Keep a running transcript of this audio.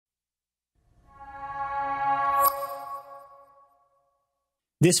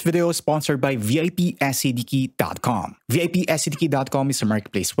This video is sponsored by VIPSCDKey.com. VIPSCDKey.com is a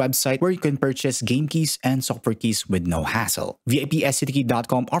marketplace website where you can purchase game keys and software keys with no hassle.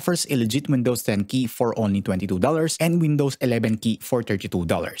 VIPSCDKey.com offers a legit Windows 10 key for only $22 and Windows 11 key for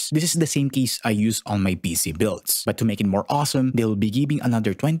 $32. This is the same keys I use on my PC builds. But to make it more awesome, they will be giving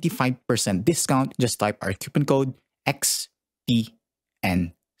another 25% discount. Just type our coupon code XTNC.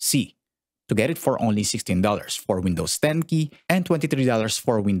 To get it for only $16 for Windows 10 key and $23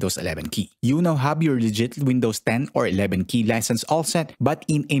 for Windows 11 key. You now have your legit Windows 10 or 11 key license all set, but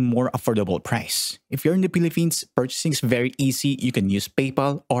in a more affordable price. If you're in the Philippines, purchasing is very easy. You can use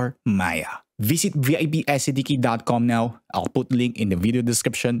PayPal or Maya. Visit VIPSCDK.com now. I'll put the link in the video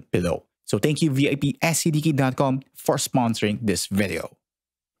description below. So thank you VIPSCDK.com for sponsoring this video.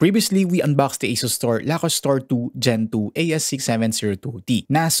 Previously, we unboxed the ASUSTOR Lockerstor 2 Gen2 AS6702T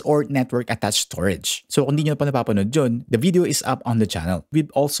NAS or Network Attached Storage. So kung di nyo pa napapanood yun, the video is up on the channel. We've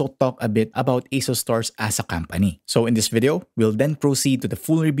also talked a bit about ASUSTOR as a company. So in this video, we'll then proceed to the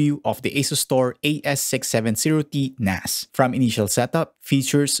full review of the ASUSTOR AS6702T NAS. From initial setup,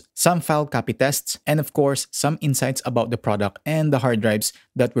 features, some file copy tests, and of course, some insights about the product and the hard drives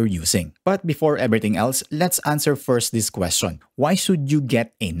that we're using. But before everything else, let's answer first this question. Why should you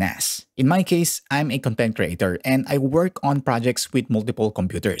get a NAS? In my case, I'm a content creator and I work on projects with multiple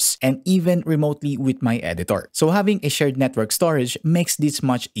computers and even remotely with my editor. So having a shared network storage makes this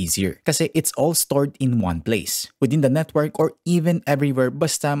much easier kasi it's all stored in one place, within the network or even everywhere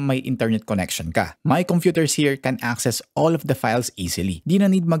basta may internet connection ka. My computers here can access all of the files easily. Di na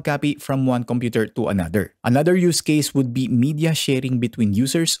need mag-copy from one computer to another. Another use case would be media sharing between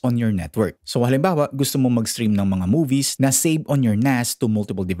users on your network. So halimbawa, gusto mo mag-stream ng mga movies na save on your NAS to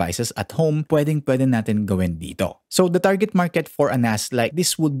multiple devices at home, pwede natin gawin dito. So the target market for a NAS like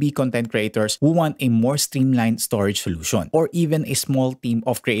this would be content creators who want a more streamlined storage solution, or even a small team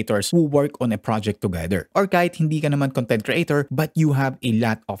of creators who work on a project together. Or kahit hindi ka naman content creator but you have a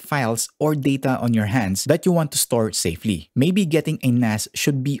lot of files or data on your hands that you want to store safely. Maybe getting a NAS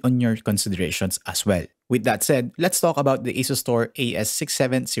should be on your considerations as well. With that said, let's talk about the ASUSTOR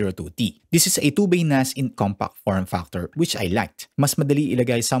AS6702T. This is a 2-bay NAS in compact form factor which I liked. Mas madali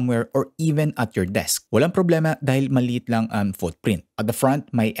ilagay somewhere or even at your desk. Walang problema dahil maliit lang ang footprint. At the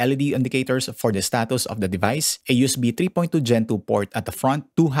front, may LED indicators for the status of the device, a USB 3.2 Gen 2 port at the front,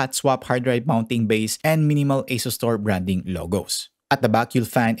 2 hot swap hard drive mounting bays, and minimal ASUSTOR branding logos. At the back, you'll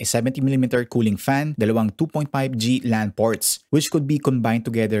find a 70mm cooling fan, dalawang 2.5G LAN ports, which could be combined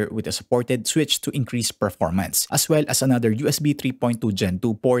together with a supported switch to increase performance, as well as another USB 3.2 Gen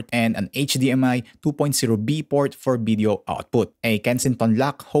 2 port and an HDMI 2.0B port for video output, a Kensington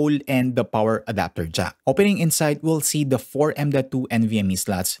lock hole, and the power adapter jack. Opening inside, we'll see the 4 M.2 NVMe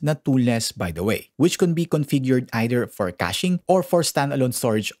slots, not two less by the way, which can be configured either for caching or for standalone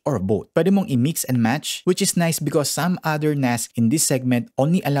storage or both. Pwede mong i-mix and match, which is nice because some other NAS in this segment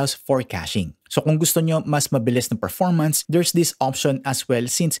only allows for caching. So kung gusto nyo mas mabilis na performance, there's this option as well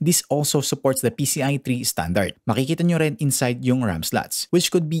since this also supports the PCI 3 standard. Makikita nyo rin inside yung RAM slots,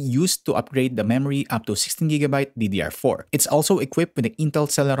 which could be used to upgrade the memory up to 16GB DDR4. It's also equipped with the Intel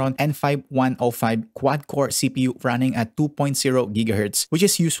Celeron N5105 quad-core CPU running at 2.0 GHz, which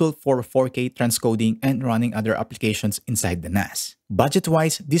is useful for 4K transcoding and running other applications inside the NAS.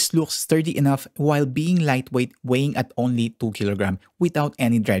 Budget-wise, this looks sturdy enough while being lightweight, weighing at only 2 kg without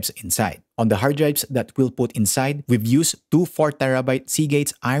any drives inside. On the hard drives that we'll put inside, we've used two 4TB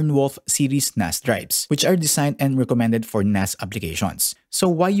Seagate's Ironwolf series NAS drives, which are designed and recommended for NAS applications. So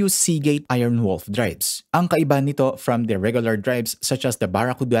why use Seagate Ironwolf drives? Ang kaiba nito from the regular drives such as the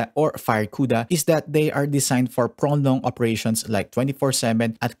Barracuda or Firecuda is that they are designed for prolonged operations like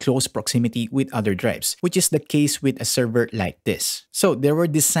 24/7 at close proximity with other drives, which is the case with a server like this. So they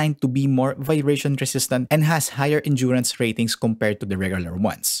were designed to be more vibration resistant and has higher endurance ratings compared to the regular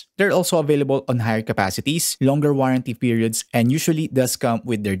ones. They're also available on higher capacities, longer warranty periods, and usually does come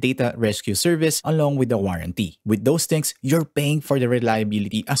with their data rescue service along with the warranty. With those things, you're paying for the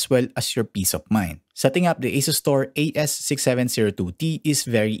reliability as well as your peace of mind. Setting up the ASUSTOR AS6702T is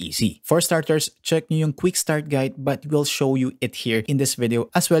very easy. For starters, check nyo yung quick start guide but we'll show you it here in this video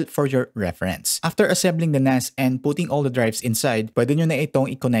as well for your reference. After assembling the NAS and putting all the drives inside, pwede nyo na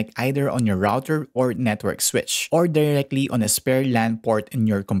itong i-connect either on your router or network switch or directly on a spare LAN port in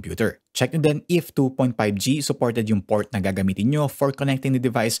your computer. Check nyo din if 2.5G supported yung port na gagamitin nyo for connecting the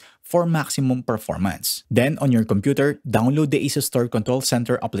device for maximum performance. Then on your computer, download the ASUSTOR Control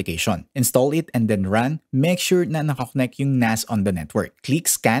Center application. Install it and then run. Make sure na nakakonect yung NAS on the network. Click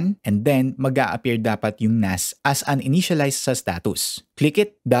scan and then mag-a-appear dapat yung NAS as uninitialized sa status. Click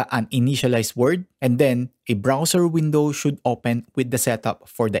it, the uninitialized word, and then a browser window should open with the setup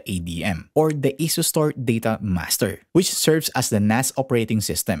for the ADM, or the ASUSTOR Data Master, which serves as the NAS operating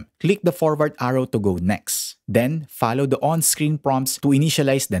system. Click the forward arrow to go next. Then, follow the on-screen prompts to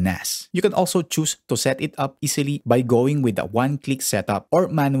initialize the NAS. You can also choose to set it up easily by going with a one-click setup or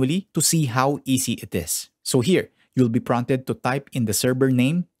manually to see how easy it is. So here, you'll be prompted to type in the server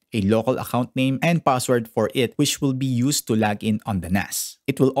name, a local account name, and password for it, which will be used to log in on the NAS.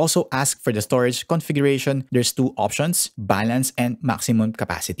 It will also ask for the storage configuration. There's two options, balance and maximum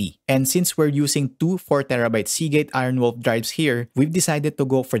capacity. And since we're using two 4TB Seagate Ironwolf drives here, we've decided to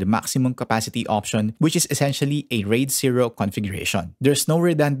go for the maximum capacity option, which is essentially a RAID 0 configuration. There's no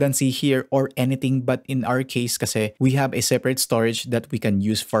redundancy here or anything, but in our case kasi, we have a separate storage that we can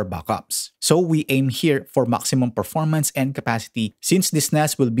use for backups. So we aim here for maximum performance and capacity since this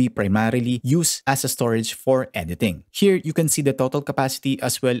NAS will be primarily used as a storage for editing. Here, you can see the total capacity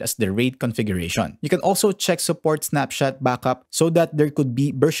as well as the RAID configuration. You can also check support snapshot backup so that there could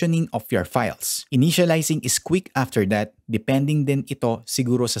be versioning of your files. Initializing is quick after that, depending din ito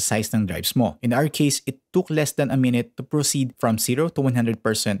siguro sa size ng drives mo. In our case, it took less than a minute to proceed from 0 to 100%,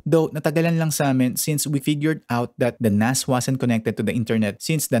 though natagalan lang sa amin since we figured out that the NAS wasn't connected to the internet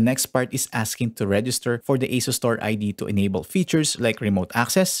since the next part is asking to register for the ASUSTOR ID to enable features like remote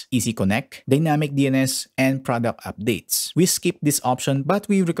access, easy connect, dynamic DNS, and product updates. We skipped this option but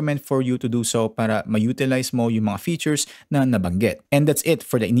we recommend for you to do so para ma-utilize mo yung mga features na nabanggit. And that's it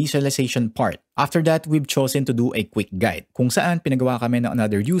for the initialization part. After that, we've chosen to do a quick guide kung saan pinagawa kami ng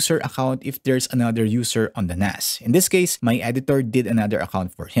another user account if there's another user on the NAS. In this case, my editor did another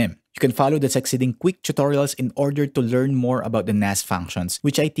account for him. You can follow the succeeding quick tutorials in order to learn more about the NAS functions,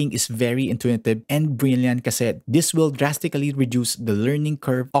 which I think is very intuitive and brilliant kasi this will drastically reduce the learning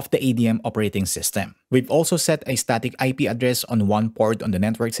curve of the ADM operating system. We've also set a static IP address on one port on the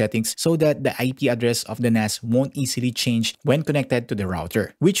network settings so that the IP address of the NAS won't easily change when connected to the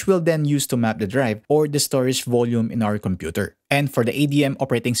router, which we'll then use to map the drive or the storage volume in our computer. And for the ADM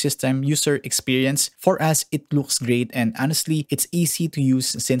operating system user experience, for us, it looks great and honestly, it's easy to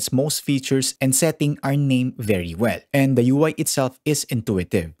use since most features and setting are named very well. And the UI itself is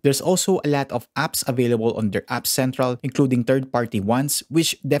intuitive. There's also a lot of apps available on their App Central, including third-party ones,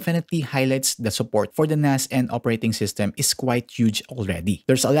 which definitely highlights the support for the NAS and operating system is quite huge already.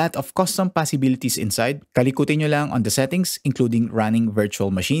 There's a lot of custom possibilities inside. Kalikutin nyo lang on the settings, including running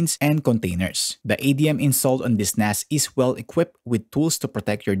virtual machines and containers. The ADM installed on this NAS is well equipped with tools to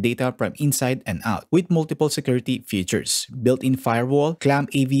protect your data from inside and out, with multiple security features, built-in firewall, Clamp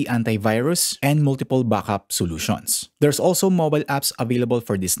AV antivirus, and multiple backup solutions. There's also mobile apps available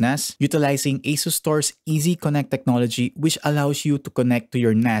for this NAS, utilizing ASUSTOR's Easy Connect technology, which allows you to connect to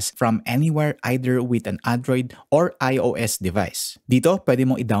your NAS from anywhere either with an Android or iOS device. Dito, pwede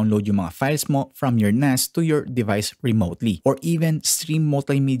mo i-download yung mga files mo from your NAS to your device remotely, or even stream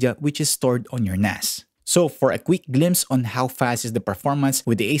multimedia which is stored on your NAS. So for a quick glimpse on how fast is the performance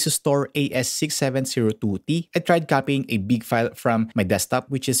with the ASUSTOR AS6702T, I tried copying a big file from my desktop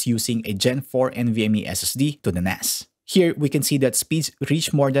which is using a Gen 4 NVMe SSD to the NAS. Here, we can see that speeds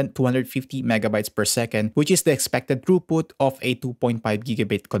reach more than 250 megabytes per second, which is the expected throughput of a 2.5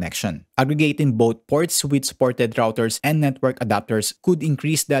 gigabit connection. Aggregating both ports with supported routers and network adapters could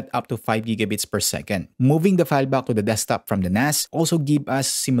increase that up to 5 gigabits per second. Moving the file back to the desktop from the NAS also give us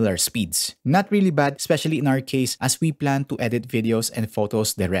similar speeds. Not really bad, especially in our case as we plan to edit videos and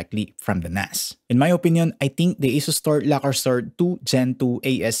photos directly from the NAS. In my opinion, I think the ASUSTOR Lockerstor 2 Gen 2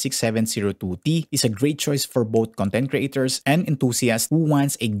 AS6702T is a great choice for both content creators and enthusiasts who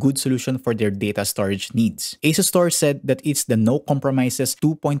wants a good solution for their data storage needs. ASUSTOR said that it's the no compromises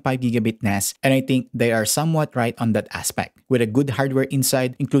 2.5 gigabit NAS, and I think they are somewhat right on that aspect. With a good hardware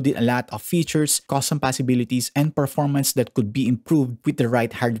inside, including a lot of features, custom possibilities, and performance that could be improved with the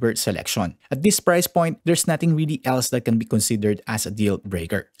right hardware selection. At this price point, there's nothing really else that can be considered as a deal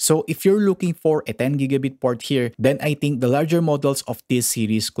breaker. So if you're looking for a 10 gigabit port here, then I think the larger models of this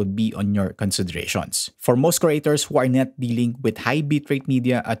series could be on your considerations. For most creators who are not dealing with high bitrate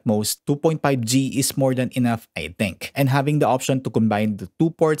media at most, 2.5G is more than enough, I think. And having the option to combine the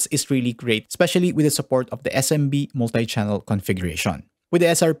two ports is really great, especially with the support of the SMB multi-channel configuration. With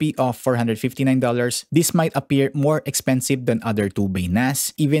the SRP of $459, this might appear more expensive than other 2-bay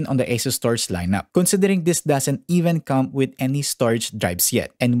NAS, even on the ASUSTOR's lineup, considering this doesn't even come with any storage drives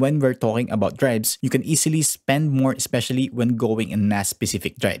yet. And when we're talking about drives, you can easily spend more, especially when going in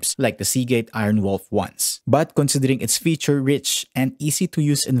NAS-specific drives, like the Seagate Ironwolf ones. But considering its feature-rich and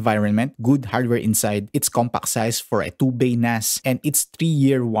easy-to-use environment, good hardware inside, its compact size for a 2-bay NAS, and its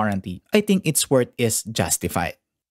 3-year warranty, I think its worth is justified.